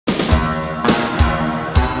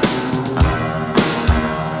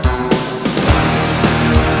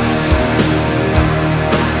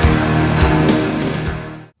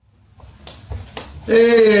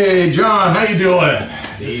Hey, John, how you doing?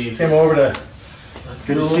 Steve. Came over to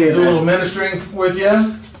Good to see you, do a man. little ministering with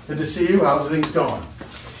you. Good to see you. How's things going?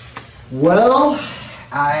 Well,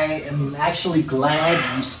 I am actually glad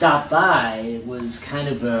you stopped by. It was kind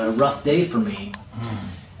of a rough day for me.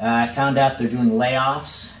 I found out they're doing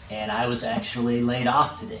layoffs, and I was actually laid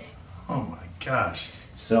off today. Oh my gosh.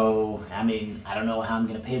 So, I mean, I don't know how I'm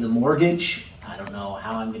going to pay the mortgage. I don't know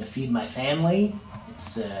how I'm going to feed my family.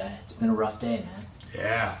 It's been a rough day, man.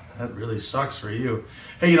 Yeah, that really sucks for you.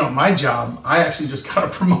 Hey, you know, my job, I actually just got a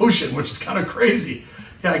promotion, which is kind of crazy.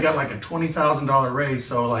 Yeah, I got like a $20,000 raise.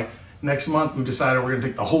 So like next month we decided we're going to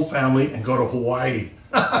take the whole family and go to Hawaii.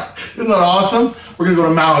 Isn't that awesome? We're going to go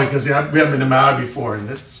to Maui because we haven't been to Maui before, and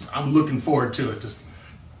I'm looking forward to it. Just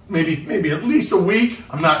maybe at least a week.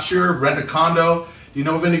 I'm not sure. Rent a condo. Do you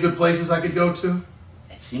know of any good places I could go to?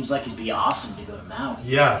 It seems like it'd be awesome to go to Maui.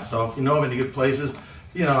 Yeah, so if you know of any good places,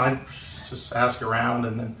 you know, I just ask around,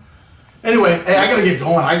 and then anyway, hey, I gotta get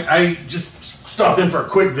going. I just stopped in for a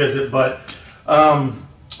quick visit, but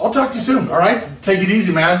I'll talk to you soon. All right, take it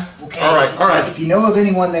easy, man. Okay. All right. If you know of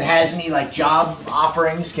anyone that has any like job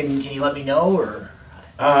offerings, can you let me know? Or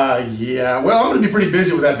Yeah. Well, I'm gonna be pretty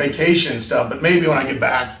busy with that vacation stuff, but maybe when I get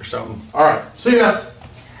back or something. All right. See ya.